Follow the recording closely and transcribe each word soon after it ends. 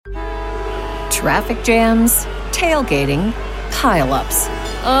Traffic jams, tailgating, pile-ups.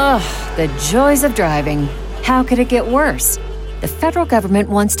 Ugh, the joys of driving. How could it get worse? The federal government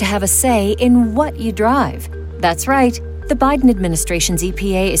wants to have a say in what you drive. That's right. The Biden administration's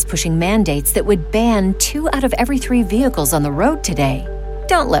EPA is pushing mandates that would ban 2 out of every 3 vehicles on the road today.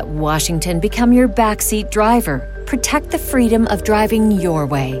 Don't let Washington become your backseat driver. Protect the freedom of driving your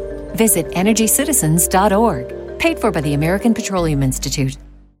way. Visit EnergyCitizens.org. Paid for by the American Petroleum Institute.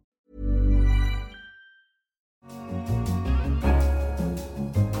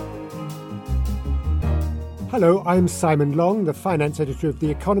 Hello, I'm Simon Long, the finance editor of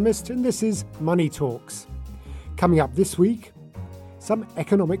The Economist, and this is Money Talks. Coming up this week, some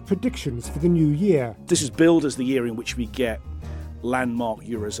economic predictions for the new year. This is billed as the year in which we get landmark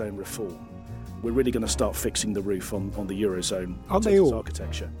Eurozone reform. We're really going to start fixing the roof on the Eurozone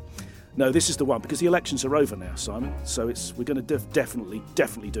architecture. No, this is the one, because the elections are over now, Simon, so we're going to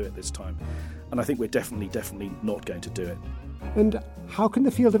definitely do it this time. And I think we're definitely not going to do it. And how can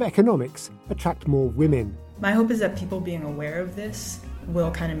the field of economics attract more women? My hope is that people being aware of this will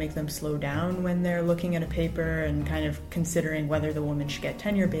kind of make them slow down when they're looking at a paper and kind of considering whether the woman should get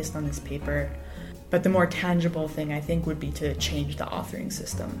tenure based on this paper. But the more tangible thing, I think, would be to change the authoring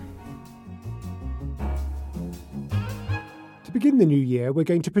system. To begin the new year, we're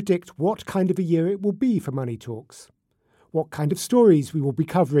going to predict what kind of a year it will be for Money Talks, what kind of stories we will be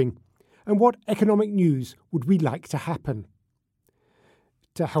covering, and what economic news would we like to happen.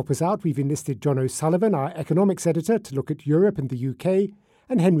 To help us out, we've enlisted John O'Sullivan, our economics editor, to look at Europe and the UK,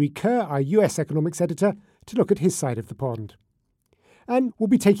 and Henry Kerr, our US economics editor, to look at his side of the pond. And we'll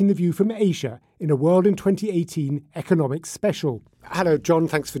be taking the view from Asia in a World in 2018 economics special. Hello, John.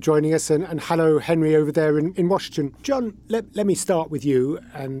 Thanks for joining us. And hello, Henry, over there in Washington. John, let me start with you.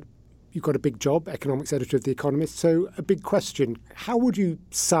 And you've got a big job, economics editor of The Economist. So a big question. How would you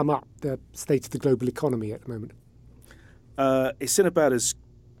sum up the state of the global economy at the moment? It's in about as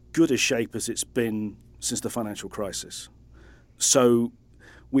good a shape as it's been since the financial crisis. So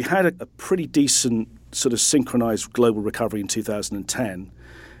we had a pretty decent sort of synchronized global recovery in 2010,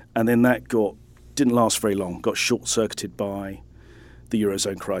 and then that didn't last very long, got short-circuited by the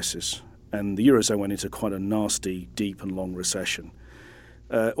Eurozone crisis. And the Eurozone went into quite a nasty, deep and long recession.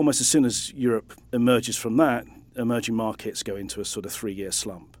 Almost as soon as Europe emerges from that, emerging markets go into a sort of 3-year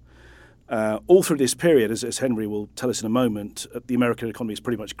slump. All through this period, as Henry will tell us in a moment, the American economy is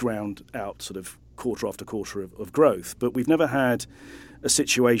pretty much ground out sort of quarter after quarter of growth. But we've never had a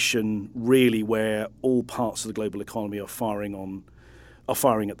situation really where all parts of the global economy are firing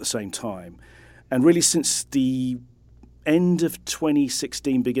at the same time. And really since the end of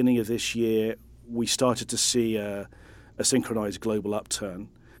 2016, beginning of this year, we started to see a synchronized global upturn.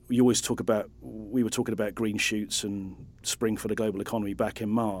 We were talking about green shoots and spring for the global economy back in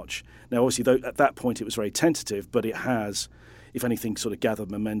March. Now, obviously, though, at that point it was very tentative, but it has, if anything, sort of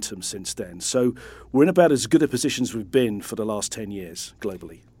gathered momentum since then. So we're in about as good a position as we've been for the last 10 years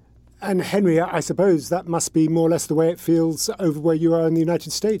globally. And Henry, I suppose that must be more or less the way it feels over where you are in the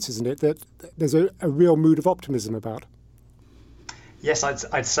United States, isn't it? That there's a real mood of optimism about. Yes,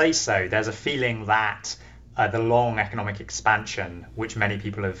 I'd say so. There's a feeling that the long economic expansion, which many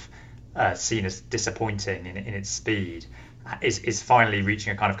people have seen as disappointing in its speed, is finally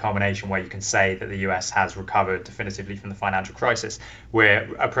reaching a kind of culmination where you can say that the US has recovered definitively from the financial crisis. We're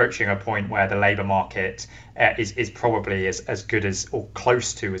approaching a point where the labour market is probably as good as, or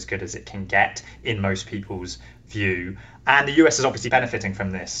close to as good as it can get in most people's view. And the US is obviously benefiting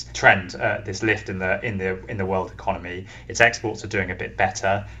from this trend, this lift in the world economy. Its exports are doing a bit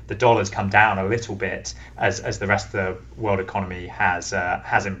better. The dollar's come down a little bit as the rest of the world economy has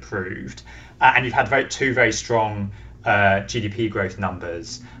improved. And you've had two very strong GDP growth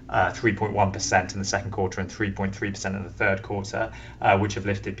numbers, 3.1% in the second quarter and 3.3% in the third quarter, which have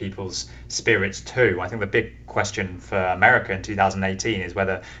lifted people's spirits too. I think the big question for America in 2018 is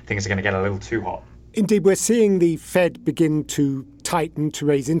whether things are going to get a little too hot. Indeed, we're seeing the Fed begin to tighten, to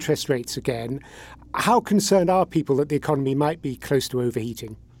raise interest rates again. How concerned are people that the economy might be close to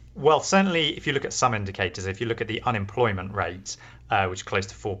overheating? Well, certainly if you look at some indicators, if you look at the unemployment rate, which is close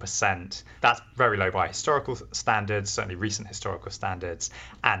to 4%, that's very low by historical standards, certainly recent historical standards,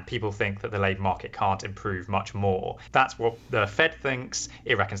 and people think that the labour market can't improve much more. That's what the Fed thinks.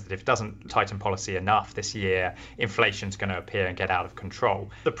 It reckons that if it doesn't tighten policy enough this year, inflation's going to appear and get out of control.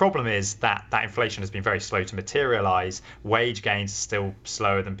 The problem is that inflation has been very slow to materialise, wage gains are still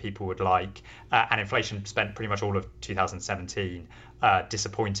slower than people would like, and inflation spent pretty much all of 2017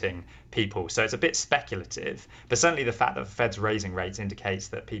 disappointing people. So it's a bit speculative, but certainly the fact that the Fed's raising rates indicates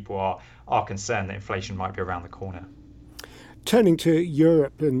that people are concerned that inflation might be around the corner. Turning to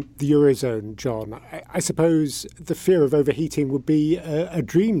Europe and the Eurozone, John, I suppose the fear of overheating would be a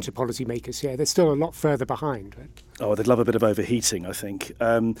dream to policymakers here. They're still a lot further behind, right? Oh, they'd love a bit of overheating, I think.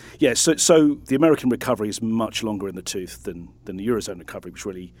 So the American recovery is much longer in the tooth than the Eurozone recovery, which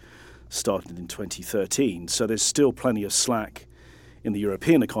really started in 2013. So there's still plenty of slack in the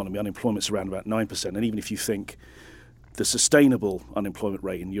European economy. Unemployment's around about 9%. And even if you think the sustainable unemployment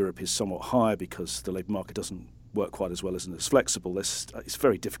rate in Europe is somewhat higher because the labour market doesn't work quite as well as it's flexible, it's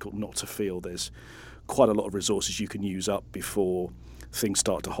very difficult not to feel there's quite a lot of resources you can use up before things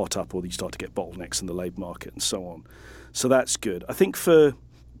start to hot up or you start to get bottlenecks in the labour market and so on. So that's good. I think for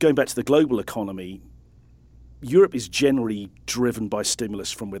going back to the global economy, Europe is generally driven by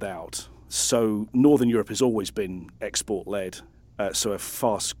stimulus from without. So Northern Europe has always been export-led. So a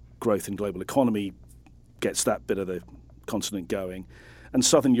fast growth in global economy gets that bit of the continent going. And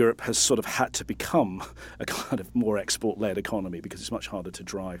Southern Europe has sort of had to become a kind of more export-led economy because it's much harder to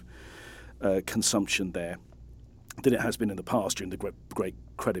drive consumption there than it has been in the past during the great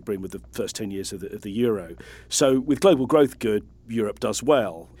credit boom with the first 10 years of the euro. So with global growth good, Europe does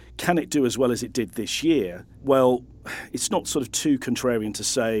well. Can it do as well as it did this year? Well, it's not sort of too contrarian to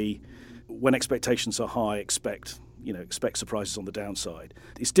say when expectations are high, expect surprises on the downside.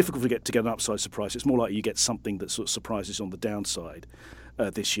 It's difficult to get an upside surprise. It's more likely you get something that sort of surprises on the downside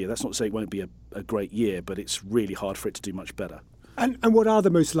this year. That's not to say it won't be a great year, but it's really hard for it to do much better. And what are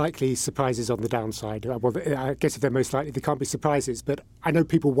the most likely surprises on the downside? Well, I guess if they're most likely, they can't be surprises. But I know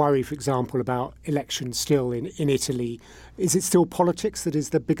people worry, for example, about elections still in Italy. Is it still politics that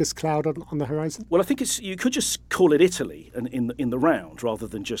is the biggest cloud on the horizon? Well, I think you could just call it Italy in the round rather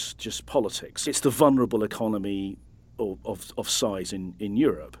than just politics. It's the vulnerable economy of size in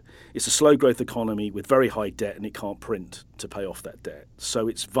Europe. It's a slow growth economy with very high debt and it can't print to pay off that debt. So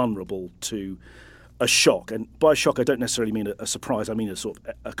it's vulnerable to a shock. And by shock, I don't necessarily mean a surprise. I mean a sort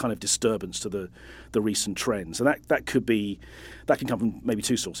of a kind of disturbance to the recent trends. And that can come from maybe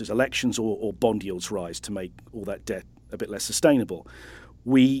two sources, elections or bond yields rise to make all that debt a bit less sustainable.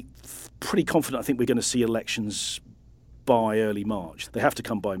 We pretty confident, I think we're going to see elections by early March. They have to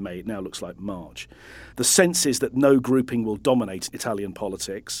come by May. It now looks like March. The sense is that no grouping will dominate Italian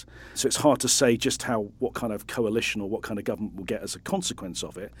politics, so it's hard to say just what kind of coalition or what kind of government we'll get as a consequence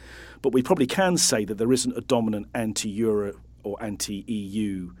of it. But we probably can say that there isn't a dominant anti-Euro or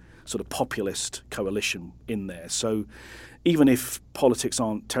anti-EU sort of populist coalition in there. So even if politics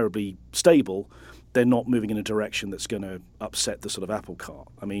aren't terribly stable, they're not moving in a direction that's going to upset the sort of apple cart.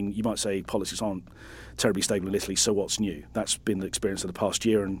 I mean, you might say politics aren't terribly stable in Italy, so what's new? That's been the experience of the past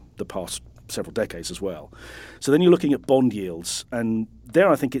year and the past several decades as well. So then you're looking at bond yields, and there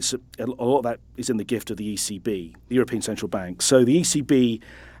I think it's a lot of that is in the gift of the ECB, the European Central Bank. So the ECB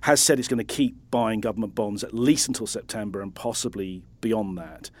has said it's going to keep buying government bonds at least until September and possibly beyond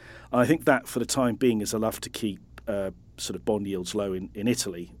that. And I think that for the time being is enough to keep sort of bond yields low in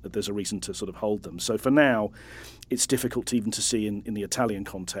Italy, that there's a reason to sort of hold them. So for now, it's difficult even to see in the Italian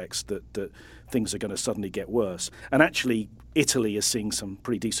context that things are going to suddenly get worse. And actually, Italy is seeing some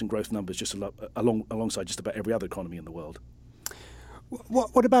pretty decent growth numbers just alongside just about every other economy in the world.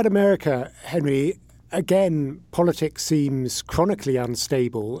 What about America, Henry? Again, politics seems chronically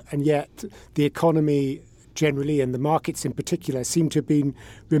unstable, and yet the economy generally and the markets in particular seem to have been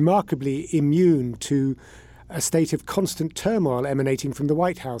remarkably immune to a state of constant turmoil emanating from the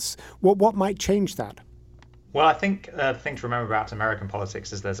White House. What might change that? Well, I think the thing to remember about American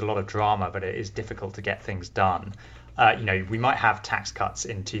politics is there's a lot of drama, but it is difficult to get things done. We might have tax cuts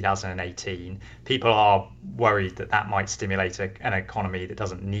in 2018. People are worried that might stimulate an economy that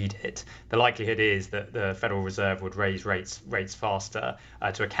doesn't need it. The likelihood is that the Federal Reserve would raise rates faster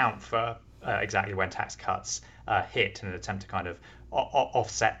to account for exactly when tax cuts hit in an attempt to kind of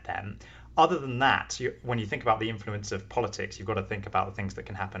offset them. Other than that, when you think about the influence of politics, you've got to think about the things that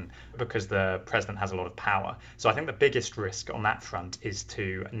can happen because the president has a lot of power. So I think the biggest risk on that front is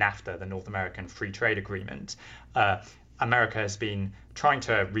to NAFTA, the North American Free Trade Agreement. America has been trying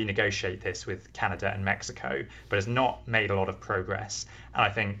to renegotiate this with Canada and Mexico, but has not made a lot of progress. And I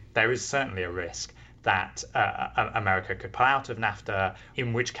think there is certainly a risk that America could pull out of NAFTA,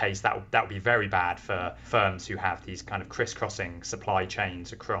 in which case that would be very bad for firms who have these kind of crisscrossing supply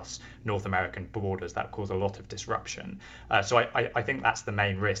chains across North American borders. That cause a lot of disruption. So I think that's the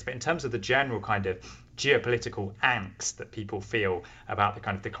main risk. But in terms of the general kind of geopolitical angst that people feel about the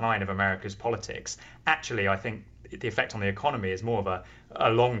kind of decline of America's politics, actually I think the effect on the economy is more of a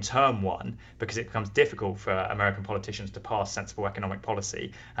long-term one because it becomes difficult for American politicians to pass sensible economic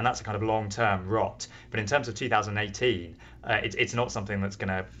policy, and that's a kind of long-term rot. But in terms of 2018, it's not something that's going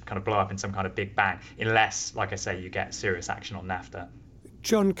to kind of blow up in some kind of big bang, unless, like I say, you get serious action on NAFTA.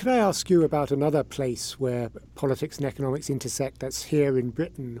 John, can I ask you about another place where politics and economics intersect? That's here in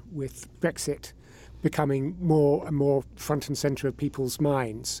Britain, with Brexit becoming more and more front and centre of people's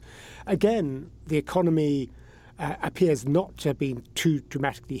minds. Again, the economy appears not to have been too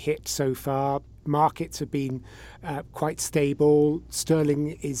dramatically hit so far. Markets have been quite stable.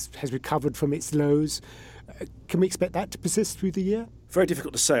 Sterling has recovered from its lows. Can we expect that to persist through the year? Very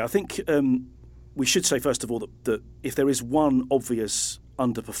difficult to say. I think we should say, first of all, that if there is one obvious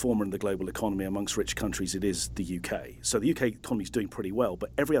underperformer in the global economy amongst rich countries, it is the UK. So the UK economy is doing pretty well, but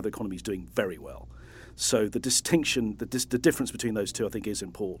every other economy is doing very well. So the distinction, the difference between those two, I think, is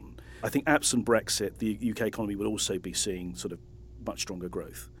important. I think absent Brexit, the UK economy will also be seeing sort of much stronger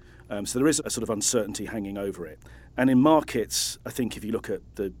growth. So there is a sort of uncertainty hanging over it. And in markets, I think if you look at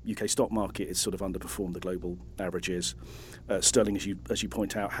the UK stock market, it's sort of underperformed the global averages. Sterling, as you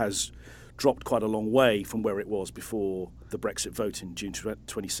point out, has dropped quite a long way from where it was before the Brexit vote in June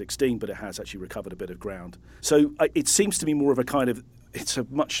 2016, but it has actually recovered a bit of ground. So it seems to be more of a kind of it's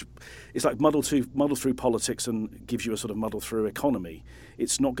like muddle through politics and gives you a sort of muddle through economy.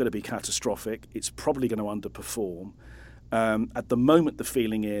 It's not going to be catastrophic. It's probably going to underperform. At the moment, the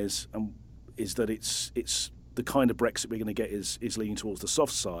feeling is that it's the kind of Brexit we're going to get is leaning towards the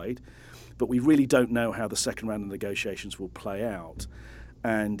soft side, but we really don't know how the second round of negotiations will play out.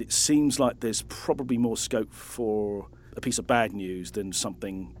 And it seems like there's probably more scope for a piece of bad news than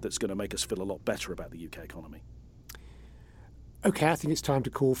something that's going to make us feel a lot better about the UK economy. OK, I think it's time to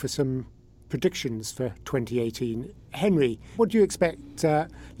call for some predictions for 2018. Henry, what do you expect,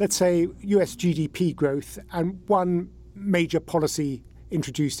 let's say, US GDP growth and one major policy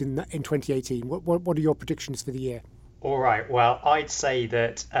introduced in 2018? What are your predictions for the year? All right, well, I'd say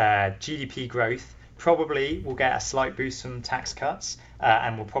that GDP growth probably will get a slight boost from tax cuts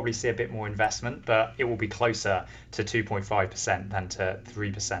and we'll probably see a bit more investment, but it will be closer to 2.5% than to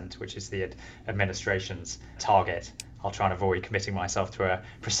 3%, which is the administration's target. I'll try and avoid committing myself to a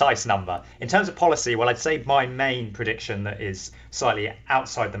precise number. In terms of policy, well, I'd say my main prediction that is slightly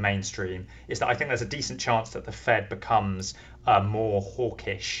outside the mainstream is that I think there's a decent chance that the Fed becomes more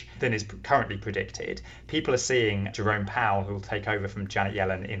hawkish than is currently predicted. People are seeing Jerome Powell, who will take over from Janet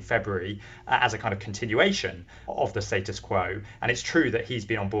Yellen in February, as a kind of continuation of the status quo. And it's true that he's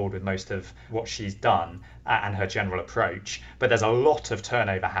been on board with most of what she's done and her general approach. But there's a lot of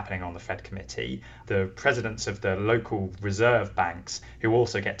turnover happening on the Fed committee. The presidents of the local reserve banks, who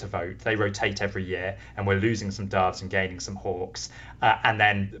also get to vote, they rotate every year, and we're losing some doves and gaining some hawks. And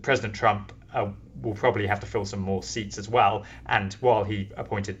then President Trump will probably have to fill some more seats as well. And while he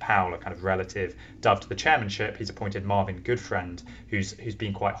appointed Powell, a kind of relative dove, to the chairmanship, he's appointed Marvin Goodfriend, who's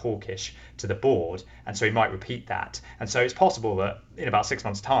been quite hawkish, to the board. And so he might repeat that. And so it's possible that in about 6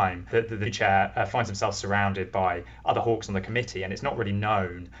 months' time, the new chair finds himself surrounded by other hawks on the committee. And it's not really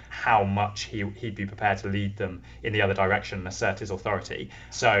known how much he'd be prepared to lead them in the other direction and assert his authority.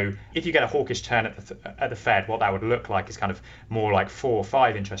 So if you get a hawkish turn at the Fed, what that would look like is kind of more like 4 or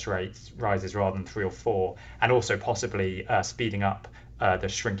 5 interest rates rises rather than 3 or 4, and also possibly speeding up the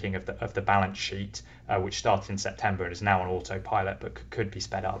shrinking of the balance sheet, which started in September and is now on autopilot, but could be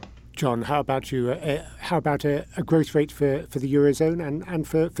sped up. John, how about you? How about a growth rate for the Eurozone and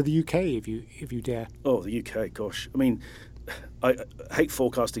for the UK, if you dare? Oh, the UK, gosh. I mean, I hate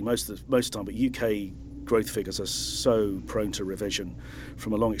forecasting most of the time, but UK growth figures are so prone to revision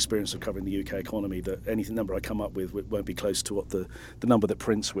from a long experience of covering the UK economy that anything number I come up with won't be close to what the number that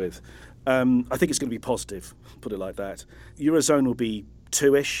prints with. I think it's going to be positive, put it like that. Eurozone will be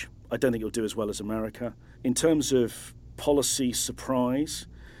 2-ish. I don't think it'll do as well as America. In terms of policy surprise,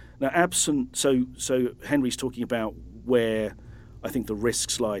 now absent, so Henry's talking about where I think the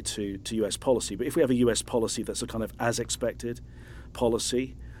risks lie to US policy, but if we have a US policy that's a kind of as expected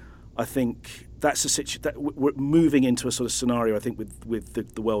policy, I think that's a situation that we're moving into a sort of scenario, I think, with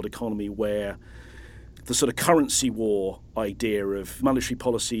the world economy where the sort of currency war idea of monetary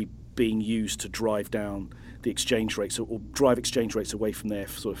policy being used to drive down the exchange rates or drive exchange rates away from their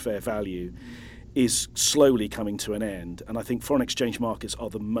sort of fair value is slowly coming to an end. And I think foreign exchange markets are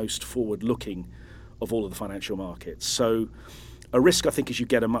the most forward-looking of all of the financial markets. So a risk, I think, is you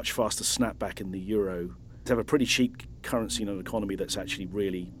get a much faster snapback in the euro. To have a pretty cheap currency in an economy that's actually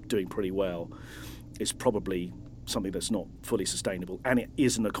really doing pretty well is probably something that's not fully sustainable, and it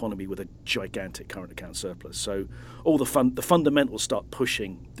is an economy with a gigantic current account surplus. So all the fundamentals start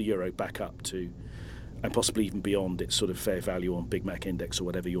pushing the euro back up to and possibly even beyond its sort of fair value on Big Mac Index or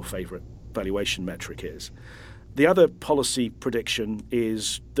whatever your favourite valuation metric is. The other policy prediction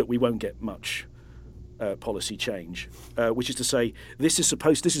is that we won't get much policy change, which is to say this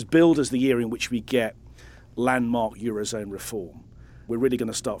is billed as the year in which we get landmark Eurozone reform. We're really going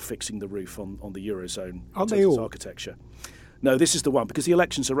to start fixing the roof on the Eurozone architecture. No, this is the one, because the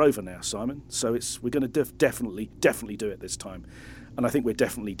elections are over now, Simon. So we're going to definitely do it this time. And I think we're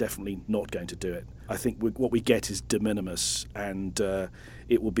definitely not going to do it. I think what we get is de minimis, and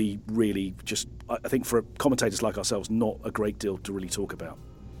it will be really just, I think for commentators like ourselves, not a great deal to really talk about.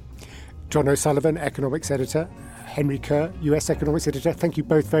 John O'Sullivan, economics editor, Henry Kerr, US economics editor, thank you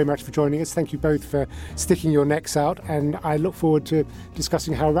both very much for joining us. Thank you both for sticking your necks out, and I look forward to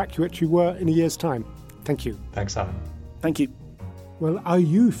discussing how accurate you were in a year's time. Thank you. Thanks, Simon. Thank you. Well, are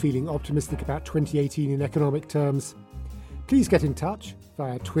you feeling optimistic about 2018 in economic terms? Please get in touch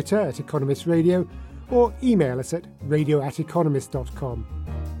via Twitter at Economist Radio or email us at radio@economist.com.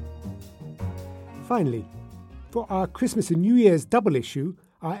 Finally, for our Christmas and New Year's double issue,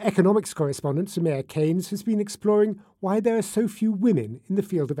 our economics correspondent, Soumaya Keynes, has been exploring why there are so few women in the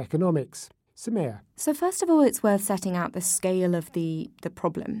field of economics. Soumaya. So first of all, it's worth setting out the scale of the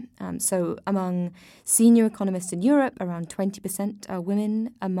problem. So among senior economists in Europe, around 20% are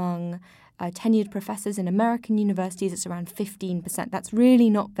women. Among tenured professors in American universities, it's around 15%. That's really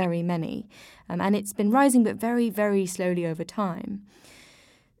not very many. And it's been rising, but very, very slowly over time.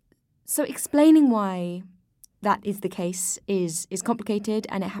 So explaining why that is the case is complicated,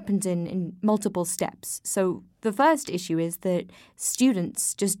 and it happens in multiple steps. So the first issue is that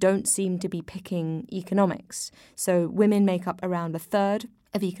students just don't seem to be picking economics. So women make up around a third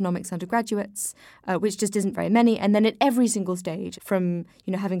of economics undergraduates, which just isn't very many. And then at every single stage, from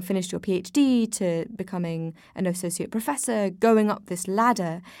having finished your PhD to becoming an associate professor, going up this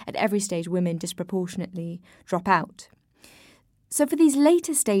ladder, at every stage women disproportionately drop out. So for these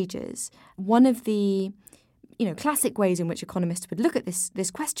later stages, one of the classic ways in which economists would look at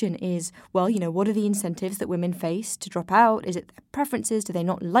this question is, well, what are the incentives that women face to drop out? Is it their preferences? Do they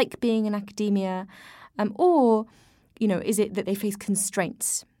not like being in academia? Or is it that they face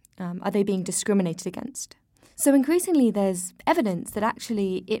constraints? Are they being discriminated against? So increasingly there's evidence that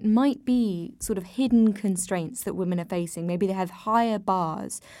actually it might be sort of hidden constraints that women are facing. Maybe they have higher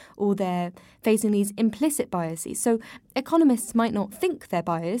bars, or they're facing these implicit biases. So economists might not think they're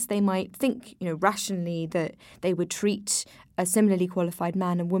biased. They might think, rationally that they would treat a similarly qualified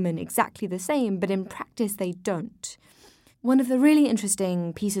man and woman exactly the same, but in practice they don't. One of the really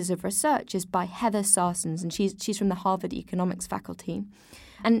interesting pieces of research is by Heather Sarsens, and she's from the Harvard economics faculty.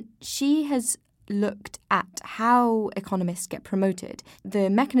 And she has looked at how economists get promoted. The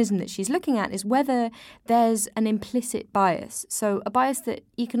mechanism that she's looking at is whether there's an implicit bias. So a bias that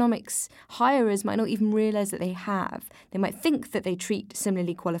economics hirers might not even realize that they have. They might think that they treat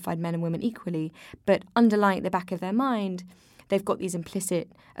similarly qualified men and women equally, but underlying at the back of their mind, they've got these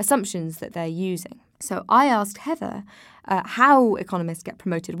implicit assumptions that they're using. So I asked Heather how economists get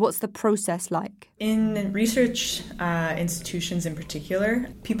promoted. What's the process like? In research institutions in particular,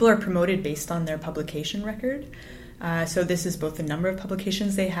 people are promoted based on their publication record. So this is both the number of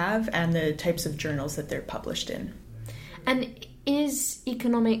publications they have and the types of journals that they're published in. And is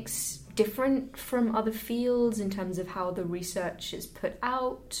economics different from other fields in terms of how the research is put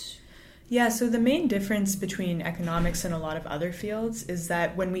out? Yeah, so the main difference between economics and a lot of other fields is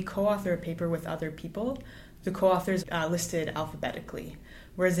that when we co-author a paper with other people, the co-authors are listed alphabetically,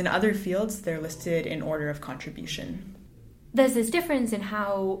 whereas in other fields, they're listed in order of contribution. There's this difference in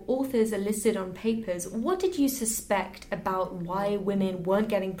how authors are listed on papers. What did you suspect about why women weren't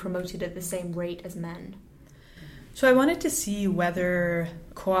getting promoted at the same rate as men? So I wanted to see whether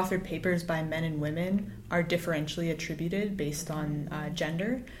co-authored papers by men and women are differentially attributed based on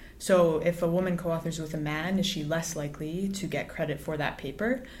gender. So if a woman co-authors with a man, is she less likely to get credit for that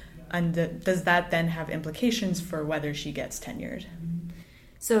paper? And does that then have implications for whether she gets tenured?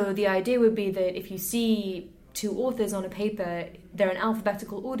 So the idea would be that if you see two authors on a paper, they're in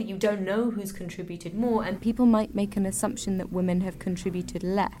alphabetical order, you don't know who's contributed more, and people might make an assumption that women have contributed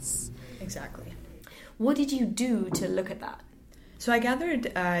less. Exactly. What did you do to look at that? So I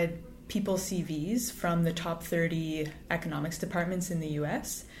gathered people's CVs from the top 30 economics departments in the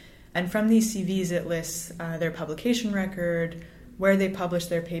US. And from these CVs, it lists their publication record, where they publish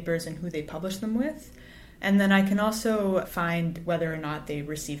their papers, and who they publish them with. And then I can also find whether or not they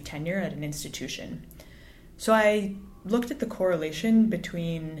received tenure at an institution. So I looked at the correlation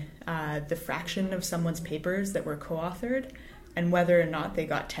between the fraction of someone's papers that were co-authored and whether or not they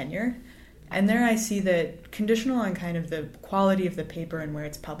got tenure. And there I see that, conditional on kind of the quality of the paper and where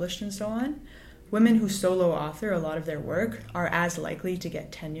it's published and so on, women who solo author a lot of their work are as likely to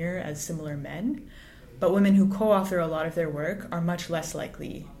get tenure as similar men, but women who co-author a lot of their work are much less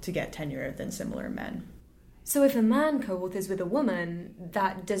likely to get tenure than similar men. So if a man co-authors with a woman,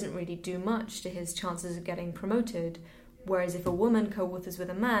 that doesn't really do much to his chances of getting promoted, whereas if a woman co-authors with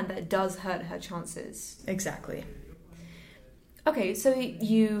a man, that does hurt her chances. Exactly. Okay, so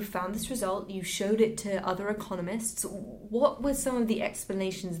you found this result, you showed it to other economists. What were some of the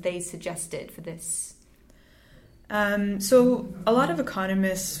explanations they suggested for this? So a lot of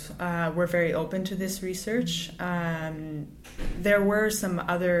economists were very open to this research. There were some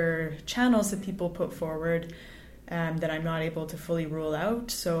other channels that people put forward that I'm not able to fully rule out.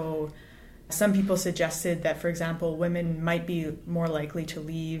 So some people suggested that, for example, women might be more likely to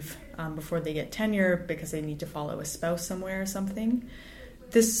leave before they get tenure because they need to follow a spouse somewhere or something.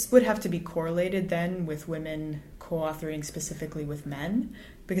 This would have to be correlated then with women co-authoring specifically with men,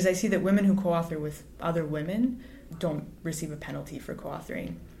 because I see that women who co-author with other women don't receive a penalty for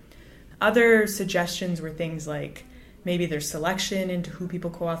co-authoring. Other suggestions were things like maybe there's selection into who people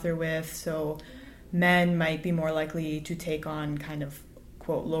co-author with, so men might be more likely to take on kind of,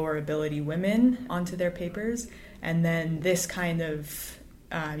 quote, lower ability women onto their papers, and then this kind of,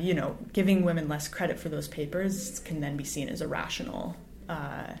 giving women less credit for those papers can then be seen as a rational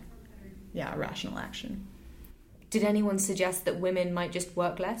action. Did anyone suggest that women might just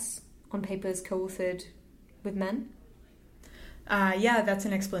work less on papers co-authored with men? That's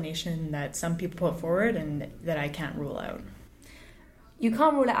an explanation that some people put forward and that I can't rule out. You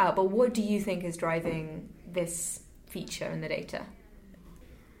can't rule it out, but what do you think is driving this feature in the data?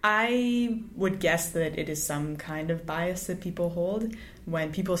 I would guess that it is some kind of bias that people hold.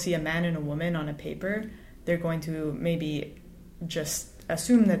 When people see a man and a woman on a paper, they're going to maybe just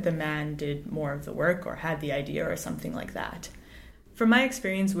assume that the man did more of the work or had the idea or something like that. From my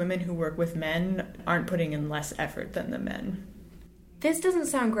experience, women who work with men aren't putting in less effort than the men. This doesn't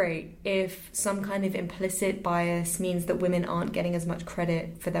sound great if some kind of implicit bias means that women aren't getting as much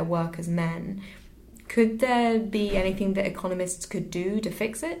credit for their work as men. Could there be anything that economists could do to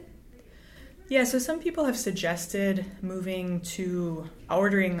fix it? Yeah, so some people have suggested moving to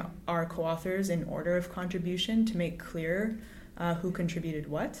ordering our co-authors in order of contribution to make clear who contributed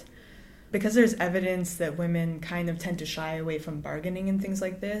what. Because there's evidence that women kind of tend to shy away from bargaining and things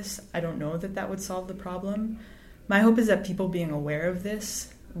like this, I don't know that would solve the problem. My hope is that people being aware of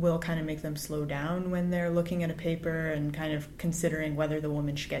this will kind of make them slow down when they're looking at a paper and kind of considering whether the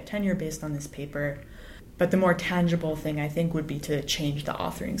woman should get tenure based on this paper. But the more tangible thing, I think, would be to change the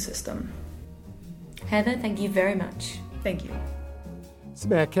authoring system. Heather, thank you very much. Thank you.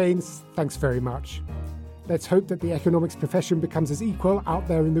 Samir Keynes, thanks very much. Let's hope that the economics profession becomes as equal out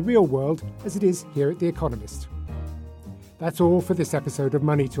there in the real world as it is here at The Economist. That's all for this episode of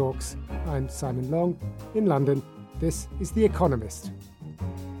Money Talks. I'm Simon Long in London. This is The Economist.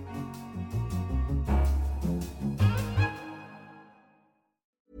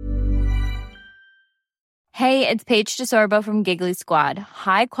 Hey, it's Paige DeSorbo from Giggly Squad.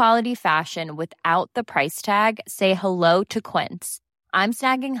 High quality fashion without the price tag. Say hello to Quince. I'm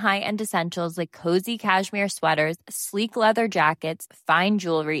snagging high-end essentials like cozy cashmere sweaters, sleek leather jackets, fine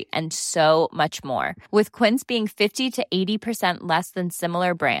jewelry, and so much more. With Quince being 50 to 80% less than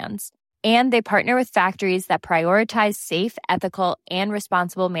similar brands. And they partner with factories that prioritize safe, ethical, and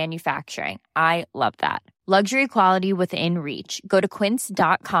responsible manufacturing. I love that. Luxury quality within reach. Go to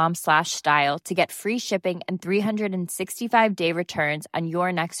quince.com/style to get free shipping and 365-day returns on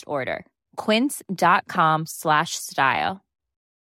your next order. Quince.com/style.